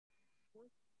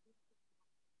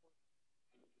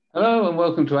Hello and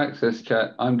welcome to Access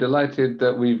Chat. I'm delighted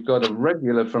that we've got a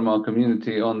regular from our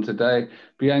community on today,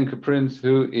 Bianca Prins,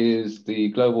 who is the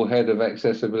Global Head of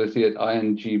Accessibility at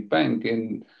ING Bank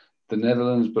in the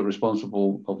Netherlands, but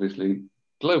responsible, obviously,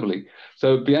 globally.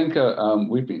 So, Bianca,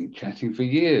 we've been chatting for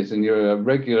years and you're a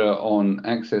regular on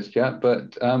Access Chat,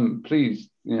 but please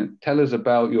tell us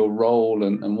about your role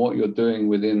and what you're doing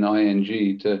within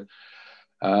ING to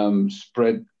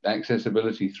spread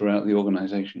accessibility throughout the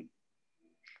organization.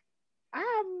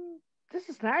 This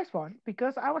is a nice one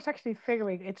because I was actually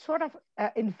figuring it's sort of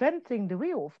inventing the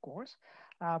wheel, of course,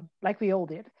 like we all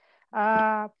did.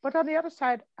 But on the other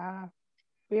side,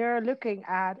 we're looking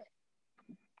at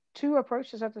two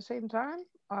approaches at the same time,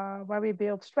 where we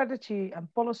build strategy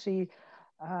and policy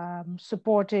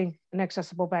supporting an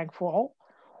accessible bank for all,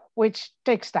 which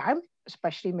takes time,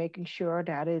 especially making sure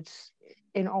that it's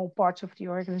in all parts of the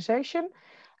organization.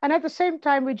 And at the same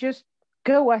time, we just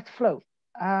go at flow.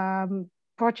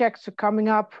 Projects are coming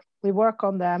up, we work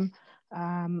on them.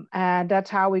 And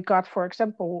that's how we got, for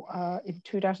example, in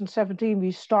 2017,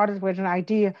 we started with an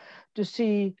idea to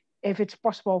see if it's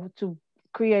possible to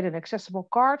create an accessible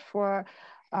card for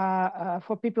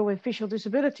people with visual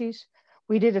disabilities.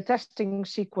 We did a testing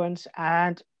sequence,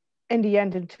 and in the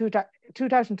end, in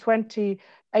 2020,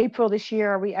 April this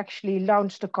year, we actually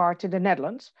launched the card in the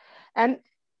Netherlands. And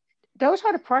those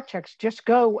are the projects. Just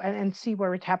go and see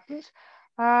where it happens.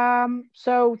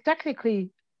 So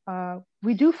technically,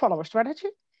 we do follow a strategy,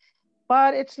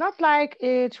 but it's not like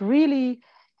it's really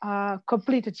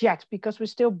completed yet because we're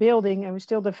still building and we're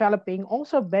still developing,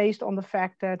 also based on the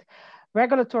fact that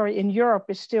regulatory in Europe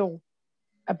is still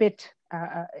a bit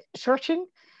searching.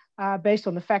 Based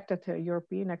on the fact that the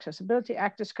European Accessibility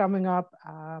Act is coming up,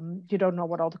 you don't know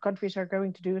what all the countries are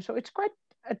going to do. So it's quite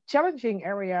a challenging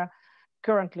area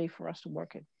currently for us to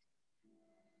work in.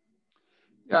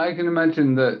 Yeah, I can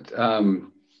imagine that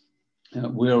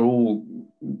we're all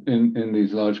in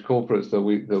these large corporates that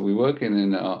we work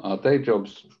in our day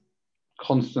jobs,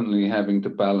 constantly having to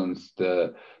balance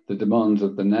the demands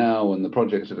of the now and the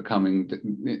projects that are coming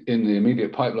in the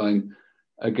immediate pipeline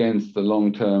against the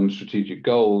long-term strategic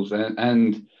goals.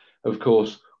 And of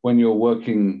course, when you're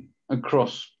working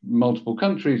across multiple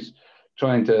countries,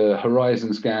 trying to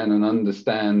horizon scan and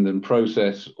understand and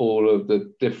process all of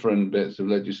the different bits of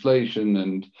legislation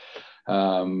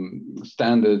and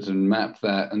standards and map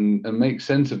that and make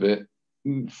sense of it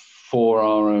for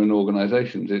our own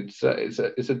organizations.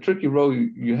 It's a tricky role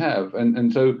you have.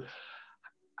 And so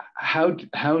how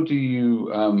do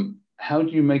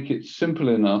you make it simple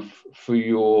enough for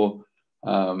your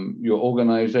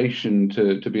organization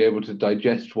to be able to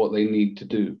digest what they need to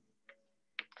do?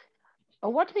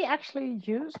 What we actually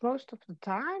use most of the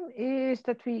time is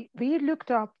that we looked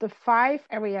up the 5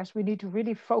 areas we need to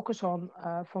really focus on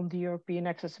from the European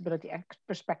Accessibility Act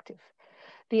perspective.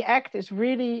 The Act is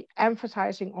really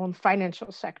emphasizing on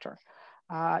financial sector.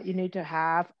 You need to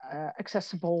have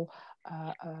accessible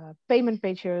payment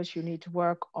pages. You need to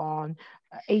work on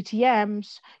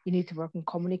ATMs. You need to work on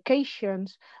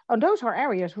communications. And those are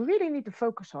areas we really need to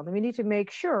focus on. And we need to make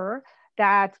sure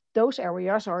that those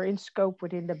areas are in scope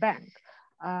within the bank.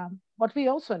 What we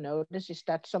also notice is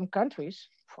that some countries,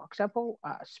 for example,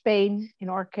 Spain, in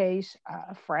our case,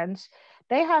 France,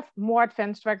 they have more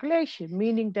advanced regulation,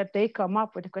 meaning that they come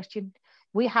up with a question.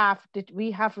 We have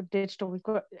digital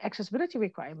accessibility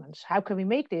requirements. How can we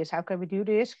make this? How can we do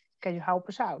this? Can you help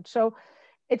us out? So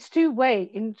it's two-way.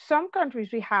 In some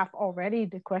countries, we have already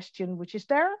the question which is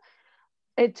there.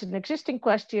 It's an existing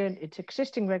question, it's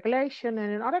existing regulation.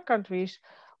 And in other countries,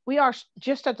 we are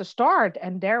just at the start,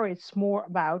 and there it's more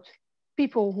about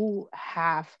people who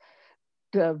have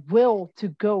the will to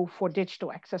go for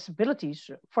digital accessibilities,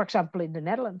 for example, in the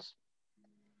Netherlands.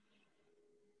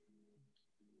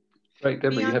 Great,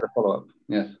 Deborah, you Bianca, had a follow-up.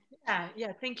 Yes.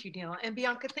 yeah, thank you, Neil. And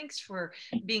Bianca, thanks for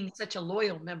being such a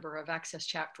loyal member of Access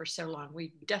Chat for so long.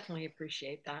 We definitely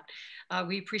appreciate that.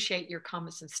 We appreciate your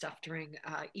comments and stuff during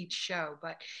each show.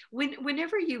 But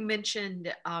whenever you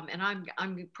mentioned, and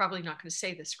I'm probably not going to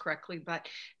say this correctly, but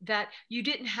that you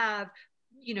didn't have,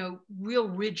 real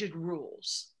rigid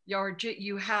rules.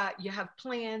 You have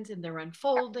plans and they're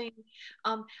unfolding.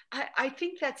 I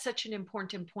think that's such an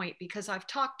important point because I've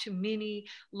talked to many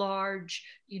large,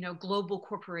 global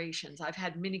corporations. I've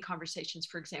had many conversations,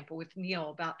 for example, with Neil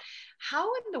about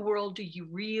how in the world do you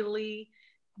really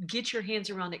get your hands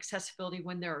around accessibility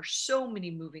when there are so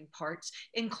many moving parts,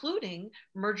 including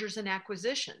mergers and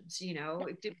acquisitions, you know,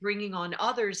 bringing on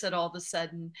others that all of a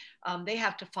sudden they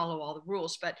have to follow all the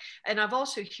rules. But, and I've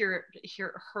also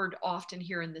heard often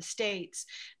here in the States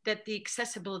that the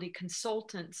accessibility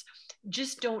consultants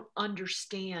just don't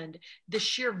understand the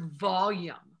sheer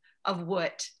volume of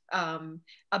what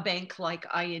a bank like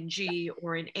ING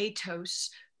or an Atos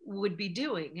would be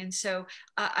doing. And so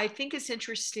I think it's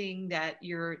interesting that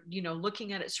you're, you know,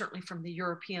 looking at it certainly from the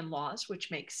European laws,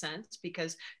 which makes sense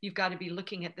because you've got to be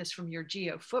looking at this from your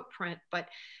geo footprint. But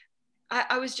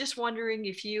I was just wondering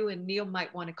if you and Neil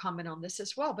might want to comment on this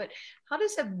as well. But how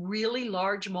does a really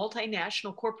large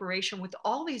multinational corporation with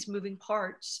all these moving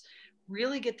parts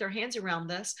really get their hands around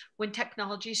this when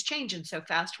technology is changing so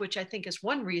fast, which I think is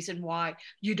one reason why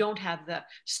you don't have the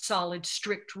solid,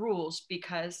 strict rules,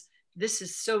 because this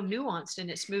is so nuanced and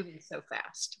it's moving so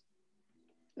fast.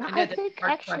 Now, I think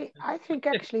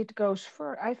actually it goes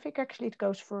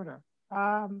further.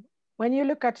 When you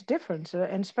look at the difference,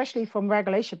 and especially from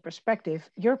regulation perspective,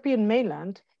 European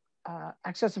mainland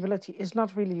accessibility is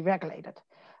not really regulated.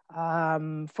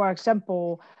 For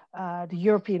example, the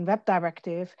European Web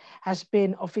Directive has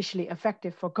been officially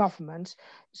effective for governments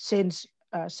since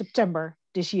September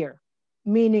this year,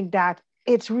 meaning that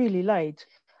it's really late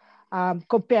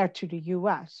compared to the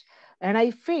US. And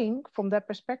I think from that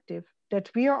perspective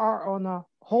that we are on a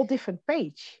whole different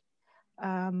page.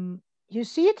 You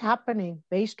see it happening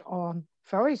based on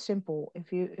very simple,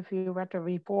 if you read a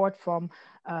report from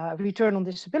Return on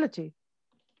Disability,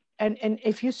 and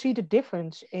if you see the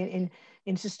difference in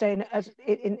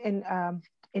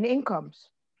incomes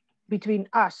between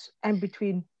us and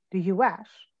between the US,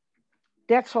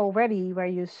 that's already where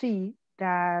you see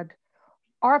that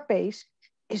our pace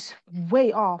is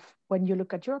way off when you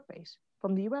look at your pace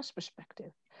from the US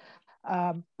perspective.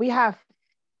 We have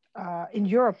in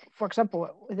Europe, for example,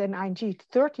 within ING,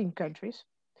 13 countries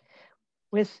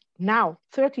with now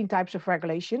 13 types of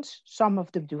regulations. Some of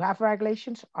them do have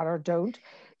regulations, others don't.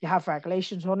 You have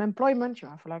regulations on employment, you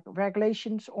have like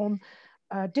regulations on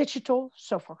digital.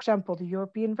 So for example, the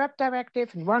European Web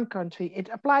Directive in one country, it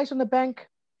applies on the bank.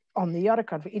 On the other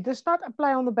country, it does not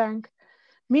apply on the bank,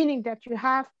 meaning that you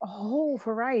have a whole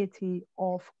variety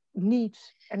of needs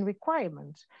and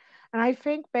requirements. And I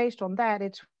think based on that,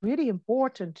 it's really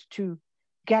important to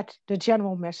get the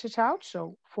general message out.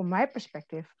 So from my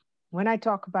perspective, when I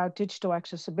talk about digital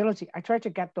accessibility, I try to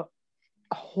get the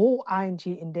whole ING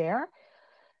in there.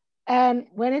 And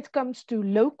when it comes to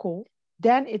local,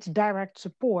 then it's direct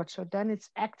support. So then it's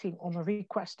acting on a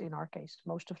request in our case,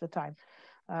 most of the time.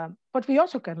 But we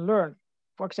also can learn,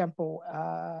 for example,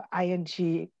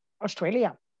 ING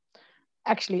Australia.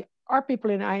 Actually, our people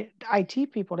in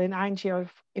IT people in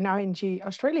ING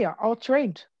Australia are all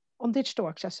trained on digital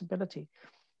accessibility.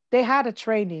 They had a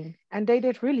training and they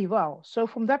did really well. So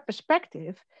from that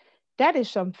perspective, that is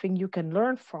something you can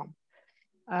learn from.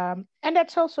 And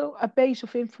that's also a base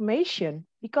of information,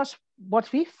 because what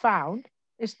we found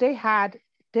is they had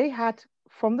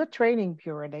from the training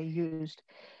bureau they used,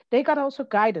 they got also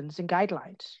guidance and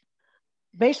guidelines.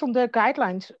 Based on the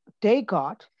guidelines they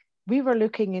got, we were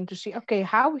looking into see, okay,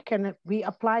 how can we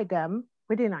apply them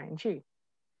within ING?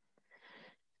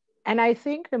 And I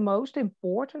think the most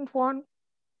important one,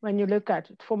 when you look at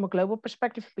it from a global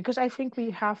perspective, because I think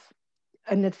we have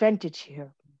an advantage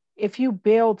here. If you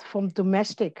build from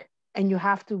domestic and you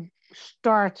have to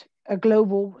start a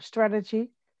global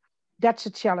strategy, that's a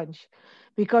challenge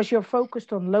because you're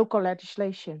focused on local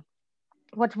legislation.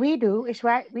 What we do is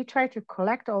we try to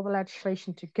collect all the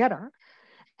legislation together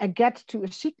and get to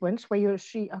a sequence where you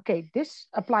see, okay, this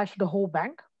applies to the whole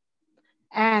bank.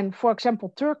 And for example,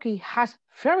 Turkey has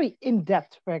very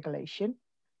in-depth regulation.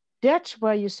 That's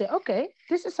where you say, okay,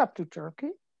 this is up to Turkey.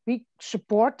 We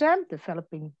support them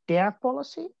developing their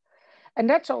policy. And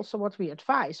that's also what we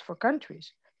advise for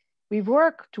countries. We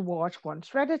work towards one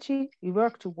strategy. We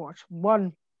work towards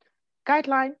one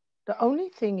guideline. The only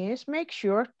thing is make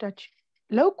sure that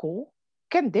local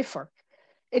can differ.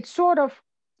 It's sort of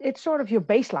your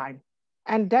baseline.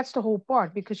 And that's the whole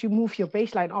part, because you move your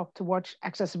baseline up towards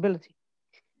accessibility.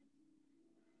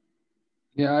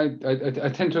 Yeah, I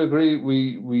tend to agree.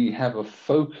 We have a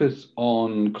focus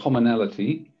on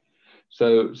commonality.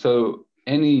 So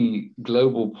any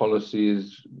global policy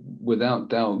is without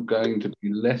doubt going to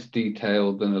be less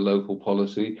detailed than a local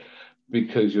policy,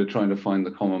 because you're trying to find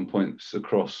the common points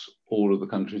across all of the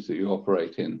countries that you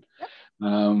operate in.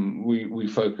 We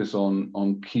focus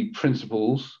on key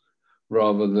principles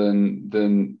rather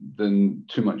than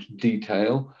too much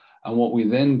detail. And what we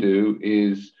then do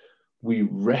is we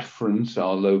reference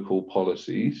our local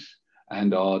policies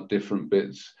and our different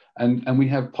bits. And we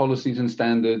have policies and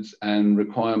standards and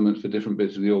requirements for different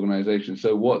bits of the organization.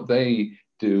 So what they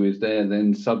do is they're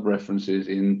then sub-references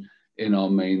in our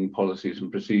main policies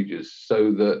and procedures,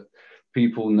 so that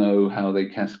people know how they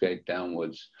cascade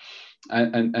downwards.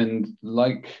 And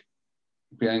like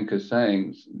Bianca's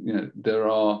saying, you know, there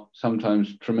are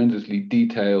sometimes tremendously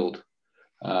detailed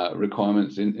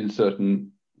requirements in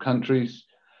certain countries,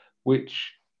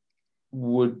 which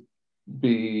would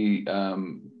be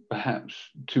perhaps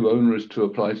too onerous to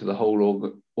apply to the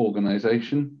whole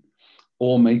organization,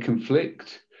 or may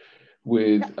conflict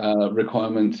with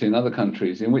requirements in other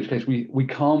countries, in which case we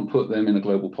can't put them in a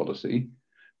global policy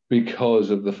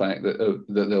because of the fact that,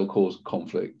 that they'll cause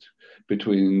conflict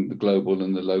between the global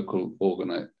and the local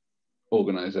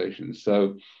organizations.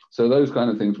 So those kind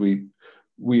of things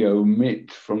we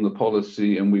omit from the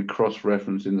policy, and we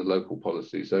cross-reference in the local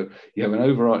policy. So you have an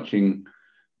overarching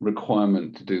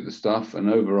requirement to do the stuff, an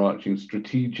overarching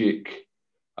strategic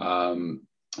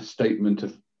statement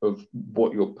of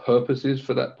what your purpose is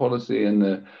for that policy, and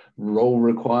the role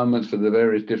requirements for the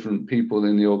various different people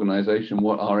in the organization,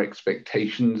 what our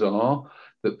expectations are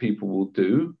that people will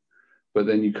do. But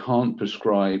then you can't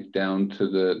prescribe down to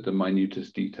the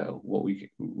minutest detail. What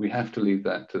we have to leave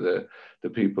that to the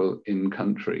people in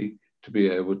country to be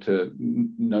able to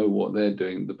know what they're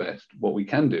doing the best. What we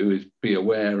can do is be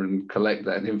aware and collect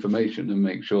that information and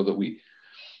make sure that we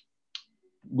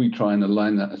try and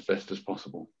align that as best as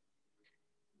possible.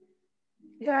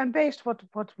 Yeah, and based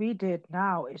what we did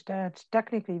now is that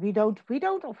technically we don't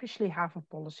officially have a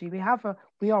policy.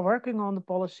 We are working on the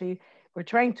policy. We're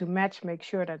trying to make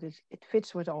sure that it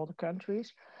fits with all the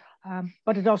countries,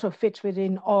 but it also fits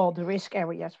within all the risk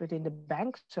areas within the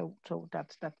bank. So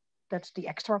that's the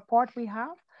extra part we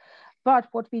have. But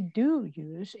what we do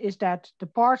use is that the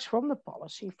parts from the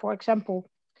policy, for example,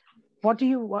 what do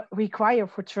you require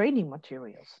for training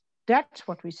materials? That's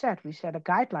what we said. We set a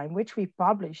guideline, which we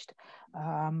published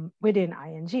within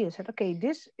ING. I said, okay,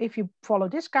 if you follow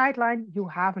this guideline, you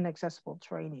have an accessible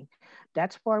training.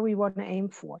 That's where we want to aim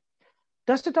for.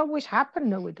 Does it always happen?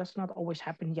 No, it does not always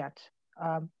happen yet.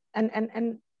 That's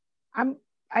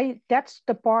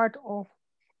the part of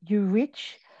you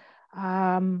reach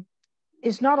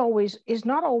is not always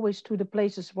to the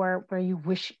places where you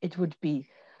wish it would be.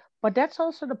 But that's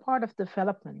also the part of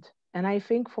development. And I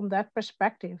think from that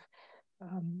perspective,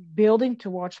 building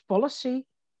towards policy,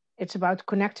 it's about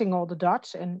connecting all the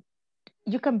dots, and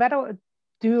you can better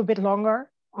do a bit longer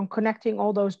on connecting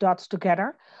all those dots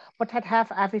together, but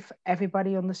have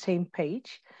everybody on the same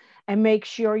page and make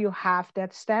sure you have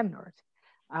that standard.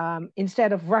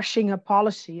 Instead of rushing a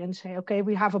policy and say, okay,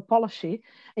 we have a policy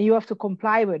and you have to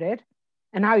comply with it,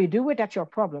 and how you do it, that's your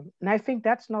problem. And I think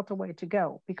that's not the way to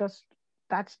go, because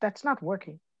that's not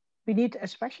working. We need,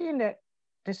 especially in the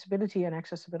disability and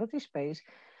accessibility space,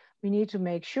 we need to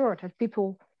make sure that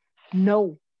people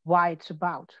know why it's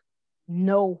about,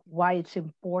 know why it's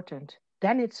important.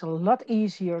 Then it's a lot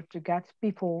easier to get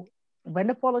people, when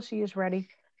the policy is ready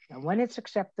and when it's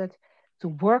accepted, to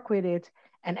work with it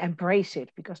and embrace it,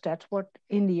 because that's what,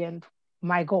 in the end,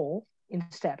 my goal,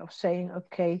 instead of saying,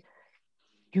 okay,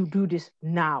 you do this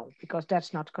now, because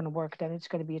that's not going to work, then it's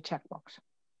going to be a checkbox.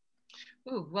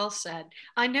 Ooh, well said.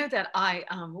 I know that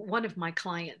one of my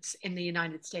clients in the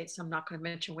United States, I'm not going to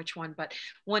mention which one, but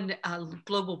one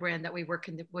global brand that we work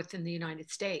with in the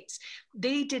United States,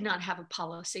 they did not have a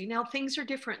policy. Now, things are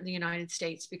different in the United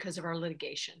States because of our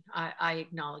litigation. I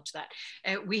acknowledge that.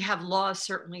 We have laws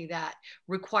certainly that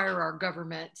require our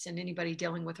governments and anybody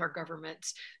dealing with our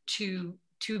governments to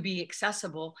be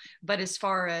accessible. But as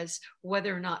far as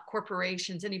whether or not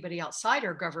corporations, anybody outside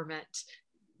our government,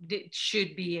 it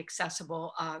should be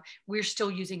accessible, we're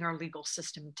still using our legal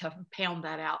system to pound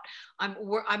that out.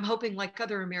 I'm hoping, like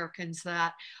other Americans,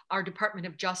 that our Department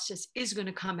of Justice is going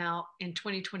to come out in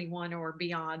 2021 or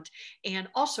beyond and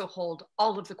also hold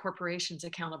all of the corporations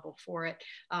accountable for it.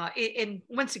 And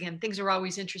once again, things are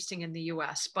always interesting in the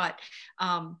US, but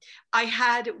I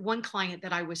had one client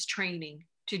that I was training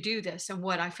to do this. And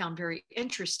what I found very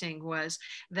interesting was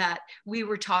that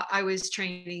I was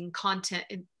training content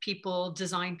people,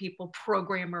 design people,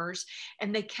 programmers,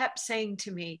 and they kept saying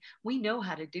to me, we know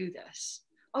how to do this.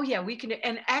 Oh yeah, we can.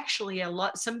 And actually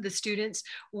some of the students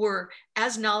were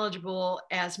as knowledgeable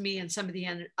as me and some of the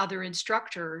other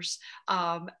instructors,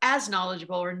 as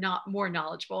knowledgeable or not more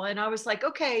knowledgeable. And I was like,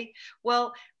 okay,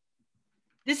 well,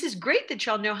 this is great that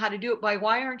y'all know how to do it, but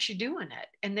why aren't you doing it?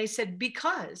 And they said,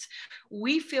 because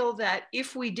we feel that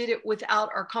if we did it without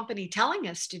our company telling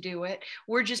us to do it,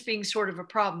 we're just being sort of a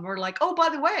problem. We're like, oh, by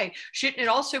the way, shouldn't it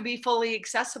also be fully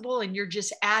accessible? And you're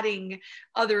just adding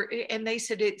other, and they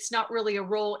said it's not really a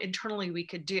role internally we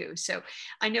could do. So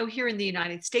I know here in the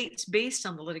United States, based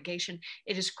on the litigation,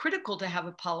 it is critical to have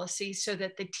a policy so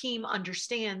that the team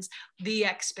understands the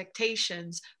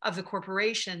expectations of the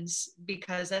corporations,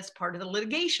 because that's part of the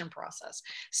litigation process.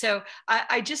 So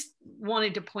I just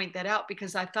wanted to point that out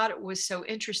because I thought it was so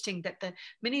interesting that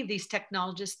many of these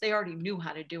technologists, they already knew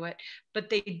how to do it, but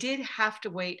they did have to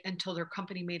wait until their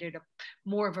company made it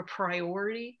more of a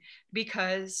priority,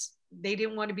 because they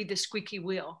didn't want to be the squeaky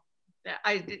wheel.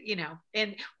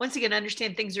 And once again, I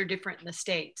understand things are different in the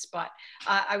States, but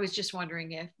I was just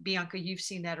wondering if, Bianca, you've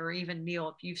seen that, or even Neil,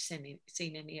 if you've seen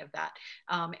any of that.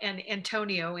 And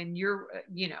Antonio, and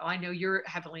I know you're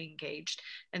heavily engaged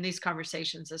in these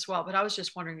conversations as well, but I was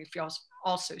just wondering if you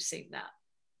also seen that.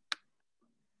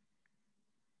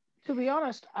 To be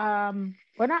honest,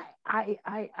 when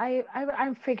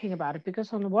I'm thinking about it,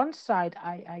 because on the one side,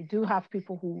 I do have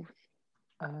people who,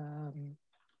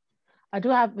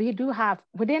 we do have,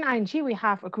 within ING, we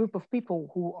have a group of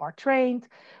people who are trained,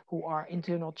 who are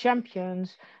internal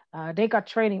champions. They got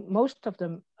training, most of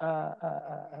them,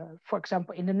 for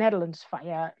example, in the Netherlands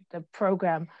via the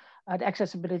program, the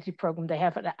accessibility program they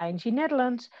have at the ING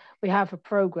Netherlands. We have a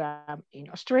program in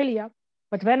Australia.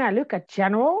 But when I look at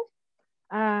general,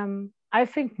 I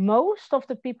think most of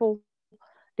the people,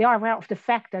 they are aware of the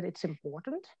fact that it's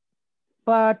important,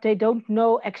 but they don't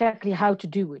know exactly how to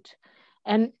do it.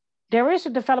 And there is a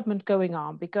development going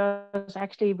on, because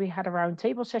actually we had a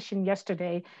roundtable session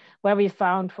yesterday where we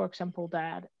found, for example,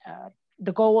 that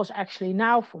the goal was actually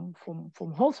now from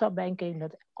wholesale banking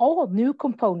that all new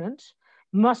components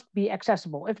must be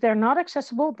accessible. If they're not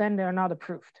accessible, then they're not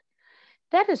approved.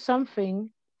 That is something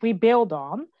we build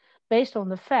on based on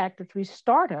the fact that we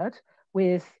started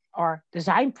with our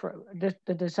design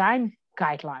the design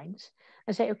guidelines,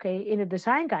 and say, okay, in the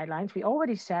design guidelines, we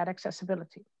already said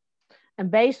accessibility. And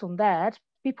based on that,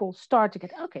 people start to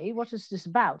get, okay, what is this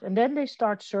about? And then they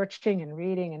start searching and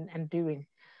reading and doing.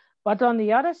 But on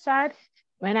the other side,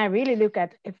 when I really look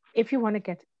at, if you want to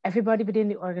get everybody within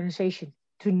the organization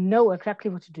to know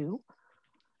exactly what to do,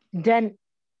 then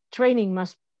training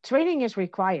is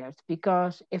required.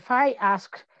 Because if I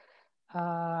ask,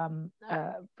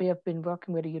 we have been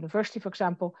working with a university, for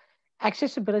example,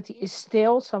 accessibility is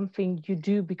still something you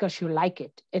do because you like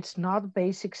it. It's not a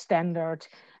basic standard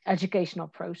educational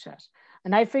process.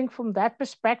 And I think from that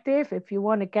perspective, if you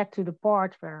want to get to the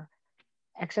part where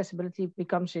accessibility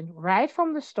becomes in right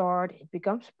from the start, it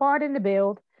becomes part in the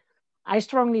build, I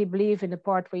strongly believe in the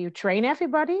part where you train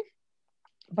everybody,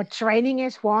 but training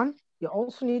is one. You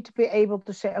also need to be able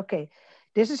to say, okay,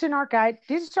 this is in our guide,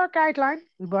 this is our guideline,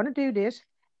 we want to do this.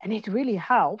 And it really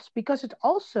helps because it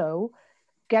also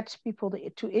gets people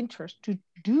to interest to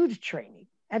do the training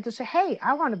and to say, hey,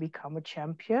 I want to become a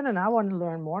champion and I want to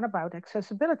learn more about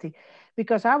accessibility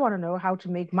because I want to know how to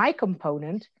make my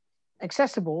component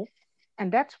accessible.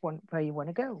 And that's where you want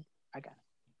to go, I guess.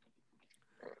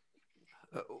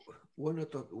 One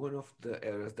of the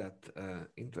areas that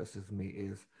interests me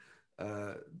is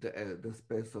the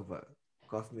space of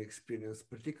customer experience,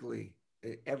 particularly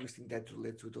everything that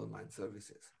relates with online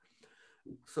services.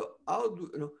 So how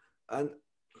do and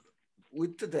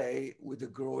with today, with the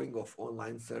growing of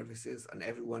online services and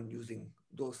everyone using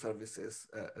those services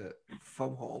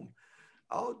from home,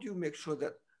 how do you make sure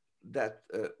that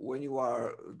when you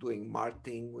are doing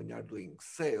marketing, when you are doing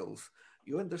sales,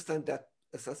 you understand that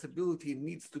accessibility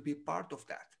needs to be part of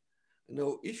that?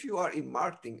 If you are in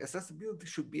marketing, accessibility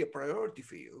should be a priority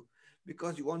for you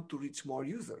because you want to reach more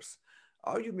users.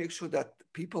 How do you make sure that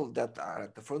people that are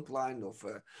at the front line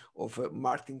of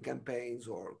marketing campaigns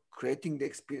or creating the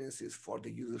experiences for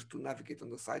the users to navigate on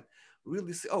the site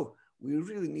really say, oh, we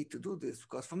really need to do this?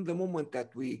 Because from the moment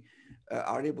that we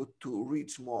are able to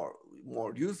reach more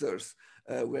users,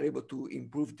 we're able to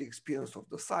improve the experience of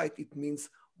the site. It means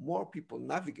more people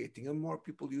navigating and more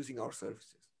people using our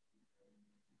services.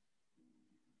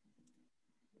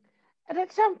 And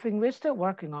that's something we're still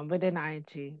working on within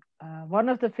ING. One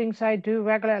of the things I do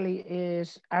regularly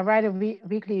is I write a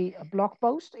weekly blog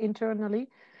post internally,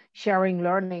 sharing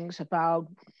learnings about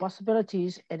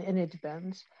possibilities in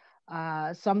advance.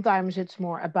 Sometimes it's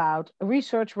more about a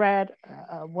research read,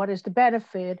 what is the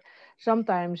benefit.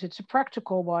 Sometimes it's a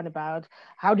practical one about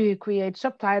how do you create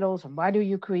subtitles and why do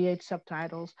you create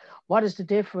subtitles? What is the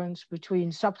difference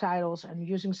between subtitles and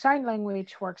using sign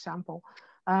language, for example?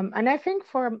 And I think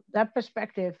from that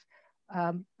perspective,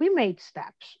 we made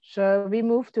steps. So we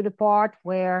moved to the part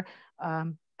where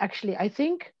actually I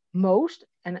think most,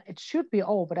 and it should be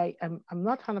all, but I'm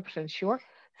not 100% sure,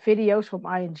 videos from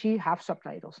ING have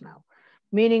subtitles now.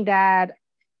 Meaning that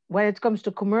when it comes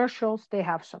to commercials, they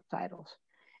have subtitles.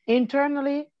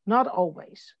 Internally, not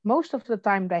always. Most of the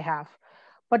time they have.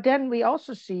 But then we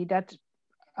also see that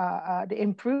the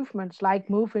improvements like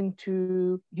moving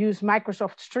to use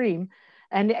Microsoft Stream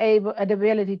and the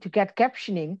ability to get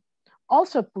captioning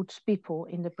also puts people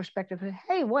in the perspective of,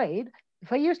 hey, wait,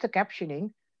 if I use the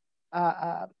captioning,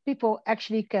 people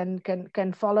actually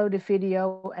can follow the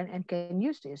video and can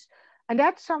use this. And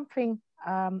that's something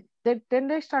that then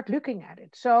they start looking at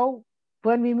it. So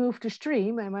when we moved to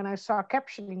Stream and when I saw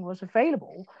captioning was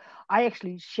available, I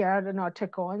actually shared an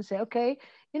article and say, okay,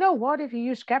 you know what, if you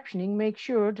use captioning, make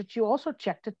sure that you also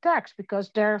check the text because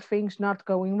there are things not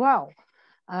going well.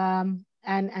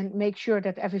 And make sure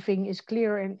that everything is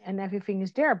clear and everything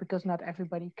is there because not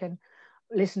everybody can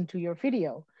listen to your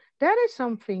video. That is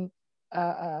something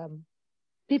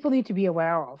people need to be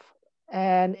aware of.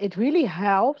 And it really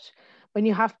helps when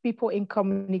you have people in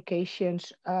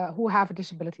communications who have a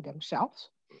disability themselves.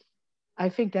 I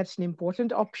think that's an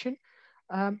important option.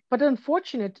 But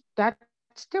unfortunately, that's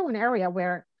still an area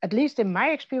where, at least in my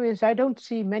experience, I don't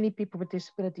see many people with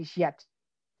disabilities yet.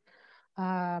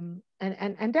 And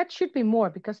that should be more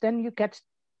because then you get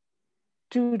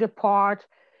to the part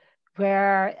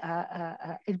where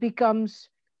it becomes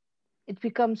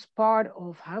part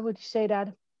of, how would you say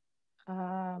that?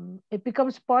 It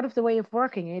becomes part of the way of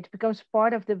working. It becomes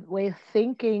part of the way of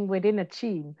thinking within a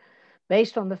team,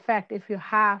 based on the fact if you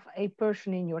have a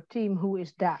person in your team who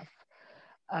is deaf,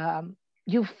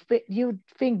 you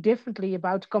think differently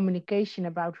about communication,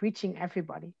 about reaching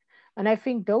everybody. And I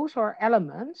think those are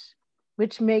elements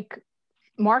which make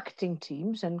marketing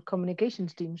teams and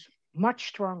communications teams much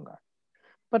stronger.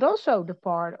 But also the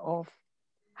part of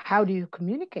how do you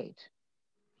communicate?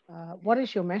 What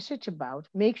is your message about?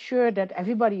 Make sure that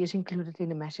everybody is included in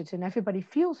the message and everybody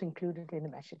feels included in the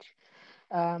message.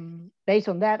 Based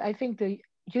on that, I think the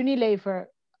Unilever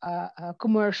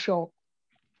commercial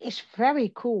is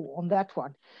very cool on that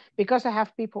one because I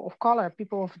have people of color,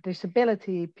 people of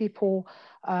disability, people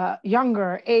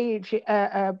younger age,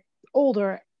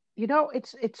 older. You know,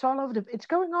 it's all over it's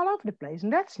going all over the place,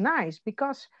 and that's nice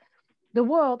because the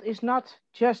world is not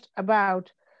just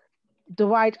about the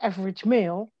white average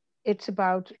male. It's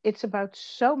about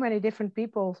so many different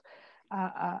people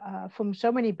from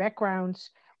so many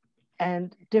backgrounds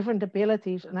and different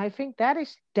abilities, and I think that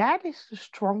is the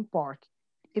strong part.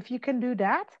 If you can do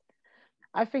that,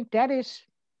 I think that is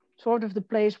sort of the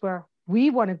place where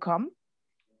we want to come.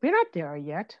 We're not there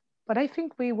yet, but I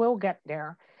think we will get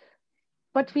there.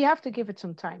 But we have to give it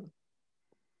some time.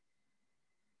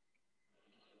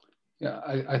 Yeah,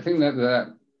 I think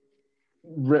that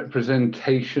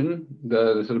representation,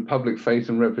 the sort of public face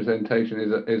and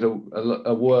representation is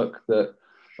a work that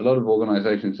a lot of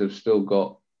organizations have still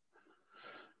got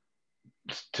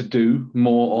to do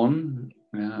more on.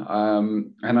 Yeah.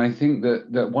 And I think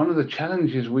that one of the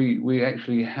challenges we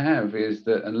actually have is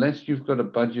that unless you've got a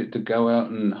budget to go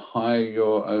out and hire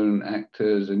your own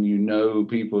actors and you know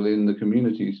people in the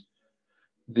communities,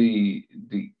 the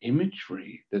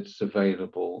imagery that's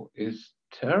available is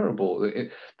terrible.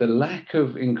 The lack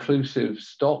of inclusive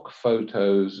stock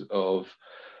photos of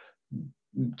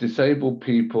disabled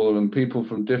people and people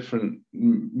from different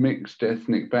mixed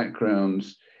ethnic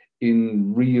backgrounds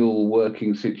in real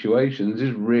working situations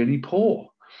is really poor.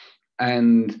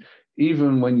 And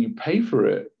even when you pay for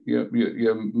it,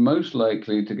 you're most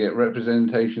likely to get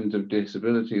representations of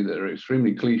disability that are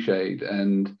extremely cliched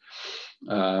and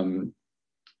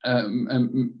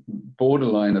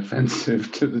borderline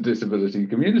offensive to the disability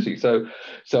community. So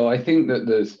I think that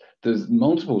there's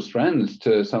multiple strands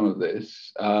to some of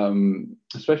this,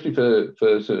 especially for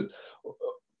sort of,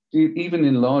 even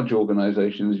in large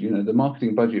organizations, the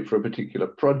marketing budget for a particular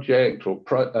project or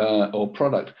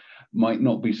product might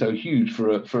not be so huge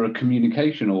for a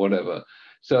communication or whatever.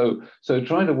 So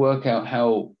trying to work out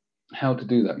how to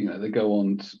do that, they go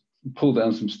on to pull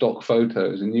down some stock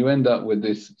photos and you end up with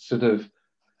this sort of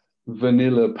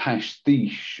vanilla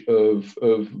pastiche of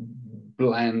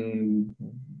bland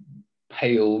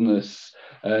paleness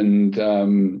and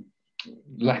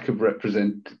lack of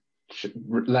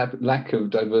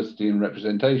diversity and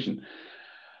representation.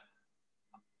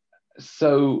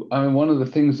 So I mean, one of the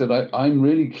things that I'm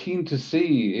really keen to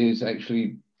see is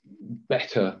actually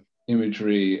better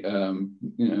imagery, and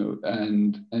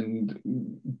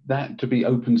that to be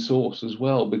open source as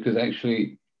well, because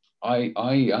actually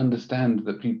I understand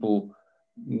that people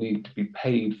need to be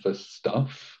paid for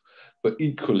stuff, but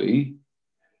equally,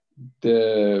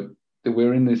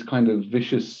 we're in this kind of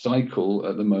vicious cycle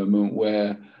at the moment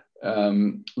where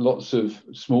lots of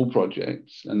small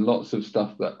projects and lots of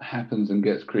stuff that happens and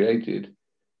gets created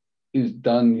is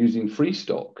done using free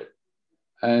stock,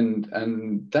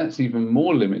 and that's even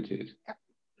more limited.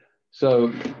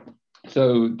 So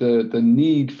the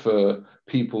need for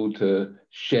people to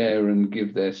share and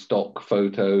give their stock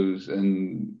photos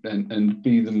and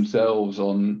be themselves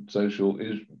on social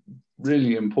is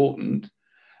really important,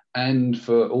 and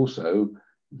for also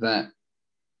that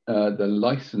the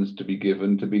license to be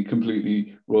given to be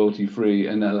completely royalty free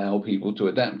and allow people to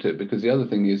adapt it. Because the other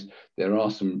thing is, there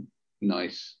are some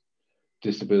nice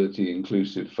disability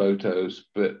inclusive photos,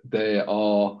 but there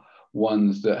are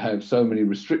ones that have so many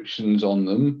restrictions on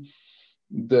them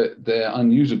that they're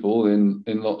unusable in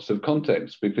lots of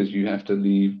contexts, because you have to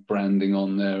leave branding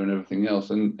on there and everything else.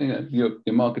 And you know,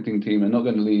 your marketing team are not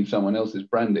going to leave someone else's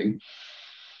branding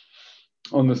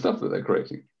on the stuff that they're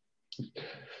creating.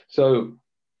 So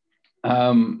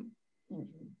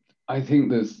I think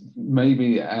there's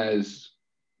maybe, as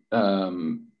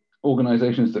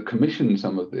organizations that commission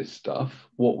some of this stuff,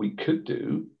 what we could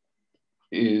do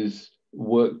is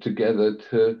work together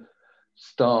to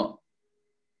start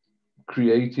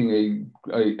creating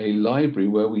a library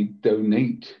where we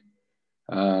donate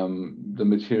the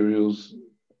materials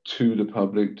to the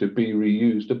public to be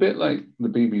reused, a bit like the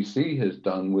BBC has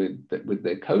done with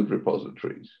their code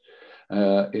repositories,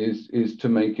 is to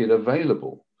make it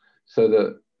available, so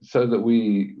that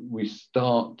we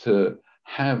start to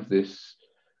have this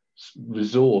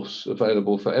resource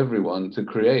available for everyone to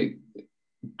create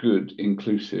good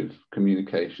inclusive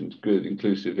communications, good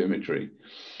inclusive imagery.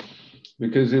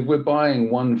 Because if we're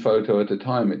buying one photo at a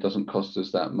time, it doesn't cost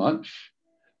us that much.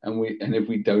 And if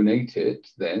we donate it,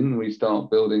 then we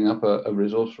start building up a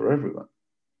resource for everyone.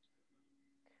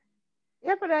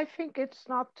 Yeah, but I think it's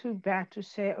not too bad to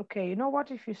say, okay, you know what,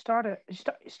 if you start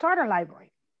a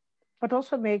library, but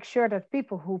also make sure that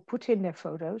people who put in their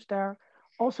photos there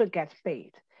also get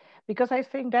paid. Because I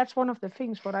think that's one of the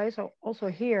things what I also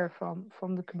hear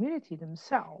from the community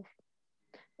themselves,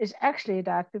 is actually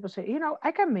that people say, you know,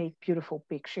 I can make beautiful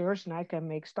pictures and I can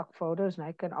make stock photos and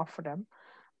I can offer them.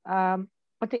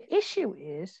 But the issue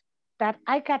is that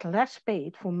I get less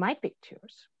paid for my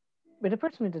pictures with a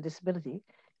person with a disability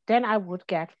than I would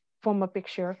get from a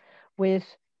picture with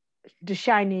the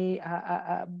shiny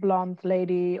blonde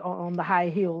lady on the high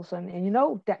heels, and you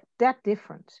know, that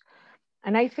difference.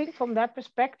 And I think from that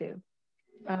perspective,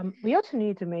 we also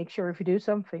need to make sure, if you do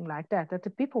something like that, that the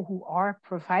people who are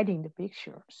providing the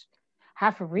pictures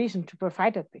have a reason to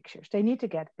provide the pictures. They need to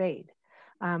get paid.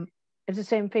 It's the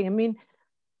same thing. I mean,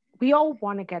 we all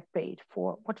want to get paid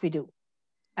for what we do.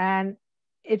 And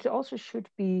it also should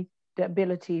be the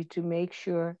ability to make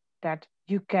sure that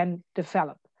you can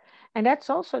develop. And that's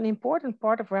also an important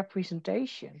part of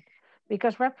representation,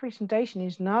 because representation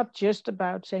is not just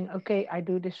about saying, okay, I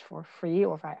do this for free,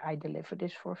 or I deliver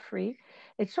this for free.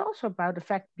 It's also about the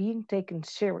fact being taken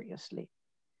seriously.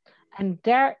 And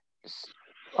there,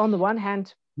 on the one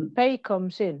hand, pay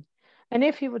comes in. And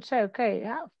if you would say, okay,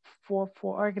 yeah, for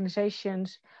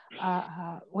organizations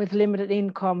with limited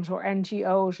incomes or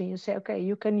NGOs, and you say, okay,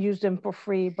 you can use them for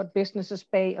free, but businesses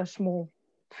pay a small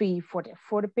fee for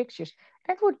the pictures,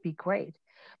 that would be great.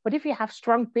 But if you have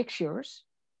strong pictures,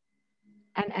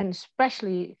 and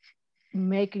especially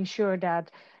making sure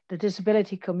that the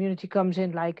disability community comes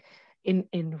in, like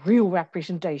in real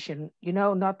representation, you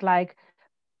know, not like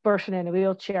person in a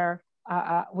wheelchair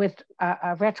with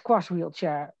a Red Cross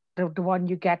wheelchair, the one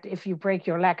you get if you break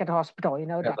your leg at the hospital, you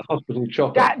know, Yeah, the hospital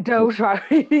chopper. Those are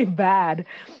really bad.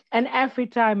 And every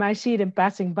time I see them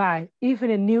passing by, even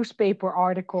in newspaper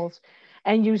articles,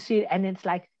 and you see, and it's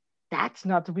like, that's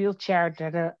not the wheelchair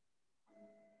that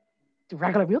the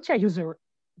regular wheelchair user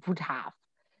would have.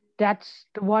 That's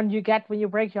the one you get when you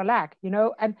break your leg, you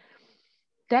know, and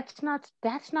that's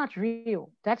not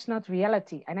real. That's not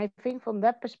reality. And I think from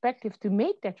that perspective, to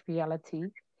make that reality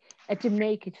and to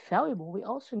make it valuable, we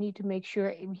also need to make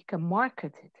sure we can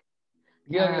market it.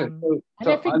 Yeah. And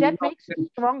I think that makes it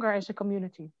stronger as a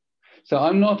community. So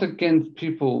I'm not against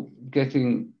people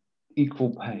getting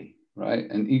equal pay, right,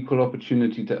 and equal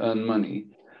opportunity to earn money.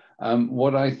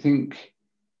 What I think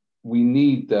we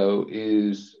need, though,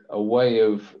 is a way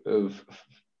of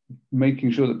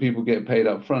making sure that people get paid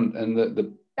up front, and that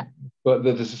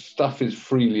the stuff is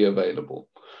freely available,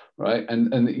 right,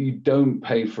 and that you don't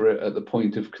pay for it at the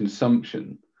point of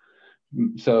consumption.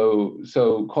 So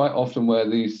quite often where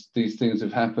these things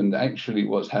have happened, actually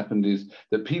what's happened is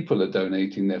that people are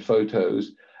donating their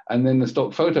photos, and then the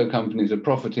stock photo companies are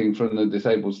profiting from the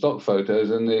disabled stock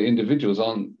photos, and the individuals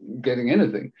aren't getting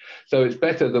anything. So it's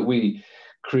better that we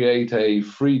create a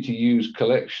free-to-use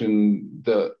collection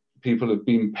that people have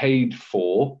been paid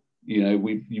for. You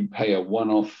know, you pay a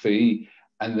one-off fee,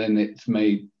 and then it's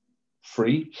made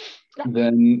free.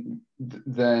 Then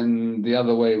the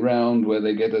other way around, where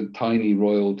they get a tiny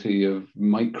royalty of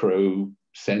micro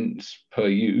cents per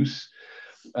use,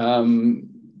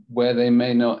 where they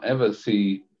may not ever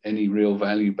see any real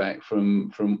value back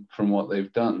from what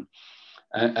they've done.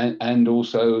 And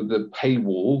also the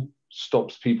paywall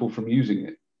stops people from using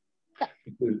it,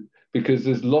 because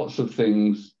there's lots of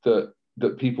things that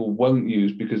people won't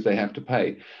use because they have to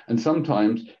pay. And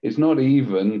sometimes it's not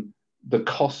even the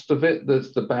cost of it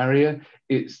that's the barrier,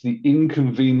 it's the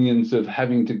inconvenience of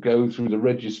having to go through the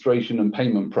registration and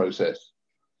payment process.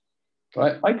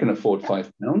 Right? I can afford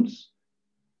 £5,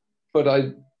 but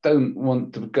I don't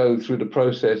want to go through the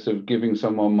process of giving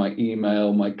someone my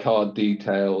email, my card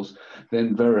details,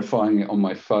 then verifying it on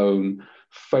my phone,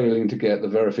 failing to get the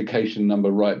verification number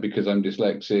right because I'm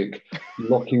dyslexic,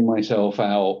 locking myself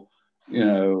out, you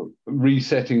know,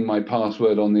 resetting my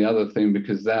password on the other thing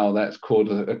because now that's called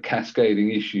a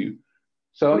cascading issue.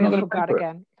 So I'm not going to pay for it.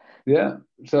 Again. Yeah.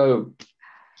 So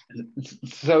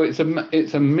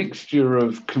it's a mixture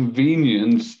of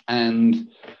convenience and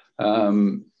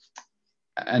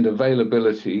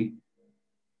availability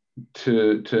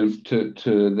to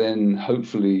then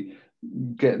hopefully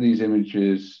get these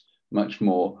images much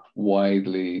more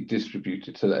widely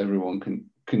distributed so that everyone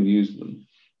can use them.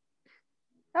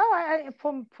 No,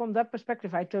 from that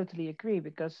perspective, I totally agree,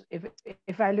 because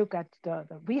if I look at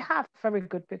we have very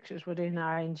good pictures within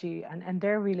ING, and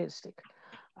they're realistic.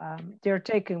 They're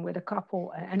taken with a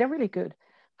couple, and they're really good.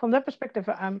 From that perspective,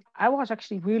 I was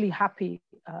actually really happy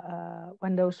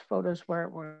when those photos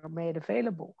were made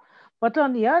available. But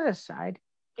on the other side,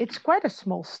 it's quite a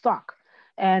small stock.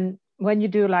 And when you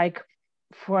do, like,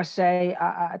 for say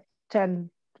 10,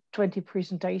 20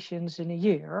 presentations in a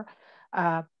year,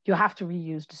 you have to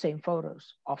reuse the same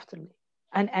photos often.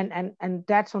 And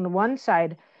that's on the one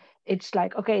side, it's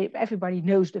like, okay, everybody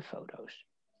knows the photos.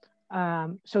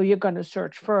 So you're going to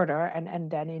search further,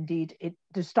 and then indeed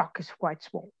the stock is quite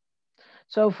small.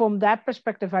 So from that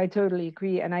perspective, I totally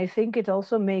agree. And I think it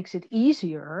also makes it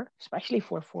easier, especially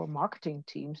for marketing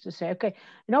teams, to say, okay,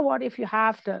 you know what, if you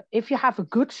have a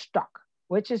good stock,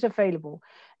 which is available,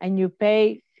 and you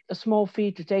pay a small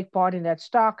fee to take part in that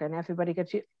stock, and everybody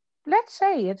gets it, let's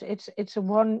say it's a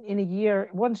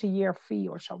once a year fee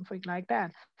or something like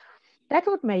that. That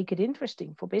would make it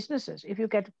interesting for businesses. If you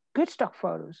get good stock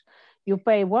photos, you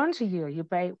pay once a year, you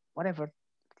pay whatever,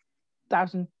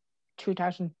 $1,000,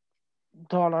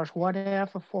 $2,000,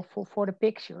 whatever for the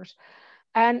pictures.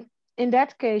 And in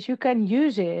that case, you can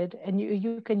use it, and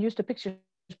you can use the pictures,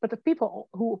 but the people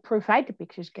who provide the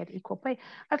pictures get equal pay.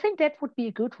 I think that would be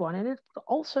a good one. And it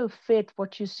also fit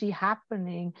what you see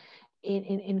happening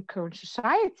in current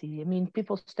society. I mean,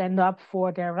 people stand up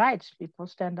for their rights. People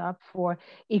stand up for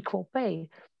equal pay.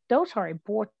 Those are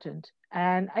important.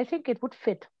 And I think it would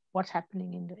fit what's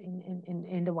happening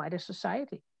in the wider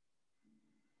society.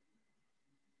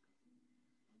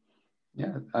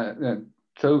 Yeah.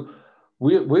 So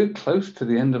we're close to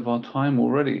the end of our time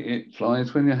already. It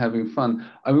flies when you're having fun.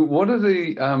 I mean, what are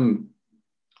the,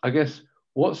 I guess,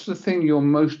 what's the thing you're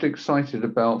most excited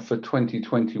about for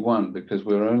 2021? Because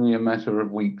we're only a matter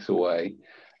of weeks away.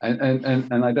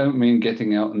 And I don't mean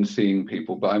getting out and seeing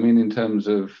people, but I mean in terms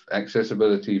of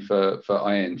accessibility for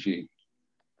ING.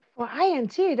 For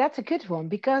ING, that's a good one,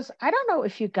 because I don't know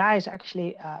if you guys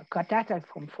actually got that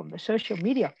from the social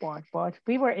media part, but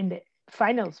we were in the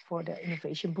finals for the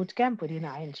Innovation Bootcamp within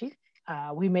ING.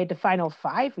 We made the final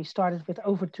 5. We started with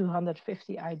over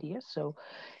 250 ideas. So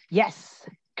yes,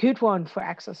 good one for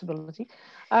accessibility.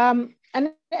 And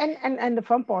the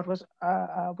fun part was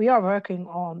we are working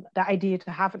on the idea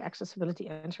to have an accessibility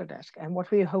answer desk. And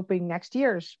what we're hoping next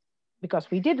year is,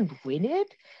 because we didn't win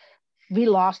it, we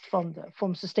lost from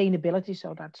sustainability,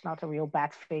 so that's not a real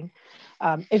bad thing.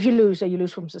 If you lose, you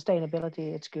lose from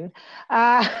sustainability, it's good.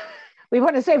 We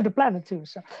want to save the planet too,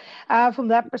 so from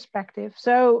that perspective.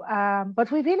 So, but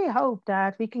we really hope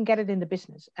that we can get it in the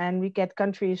business, and we get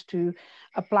countries to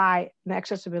apply an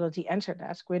accessibility answer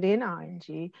desk within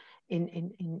ING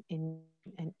in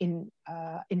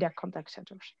their contact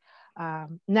centers.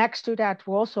 Next to that,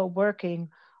 we're also working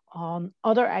on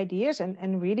other ideas,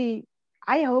 and really,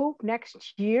 I hope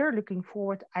next year, looking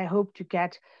forward, I hope to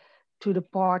get to the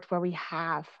part where we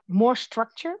have more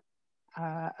structure.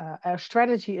 Our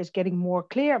strategy is getting more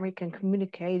clear. We can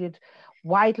communicate it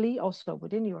widely also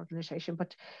within the organization,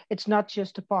 but it's not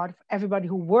just a part of everybody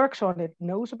who works on it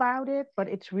knows about it, but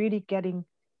it's really getting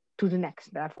to the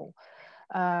next level.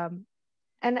 Um,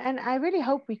 and I really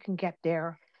hope we can get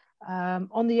there.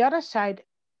 On the other side,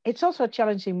 it's also a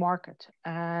challenging market,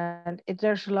 and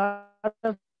there's a lot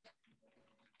of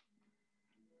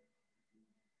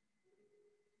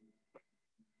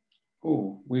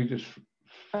Oh, we just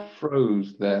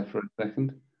froze there for a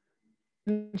second.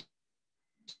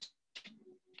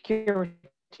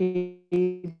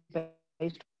 Security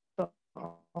based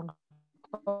on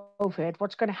COVID.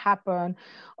 What's going to happen?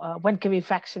 When can we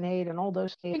vaccinate and all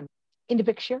those things in the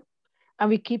picture? And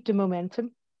we keep the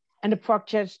momentum. And the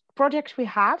projects we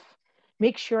have,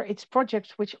 make sure it's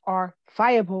projects which are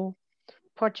viable,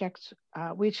 projects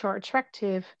which are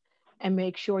attractive, and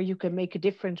make sure you can make a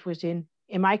difference within,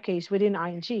 in my case, within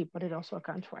ING, but it also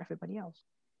accounts for everybody else.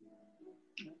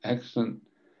 Excellent.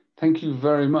 Thank you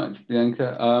very much,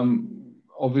 Bianca.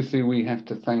 Obviously, we have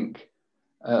to thank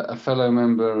a fellow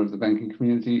member of the banking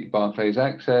community, Barclays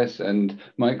Access and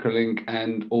Microlink,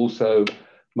 and also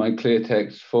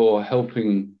MyClearText for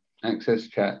helping Access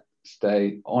Chat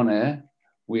stay on air.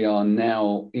 We are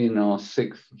now in our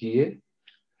 6th year.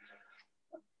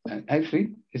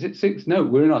 Actually, is it 6? No,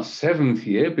 we're in our 7th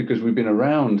year because we've been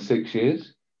around 6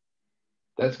 years.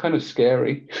 That's kind of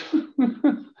scary.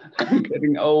 I'm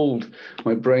getting old.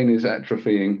 My brain is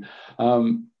atrophying.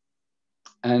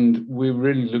 And we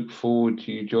really look forward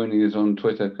to you joining us on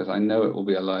Twitter because I know it will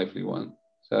be a lively one.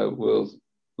 So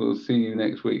we'll see you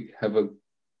next week. Have a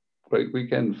great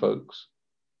weekend, folks.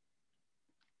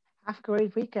 Have a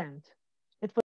great weekend.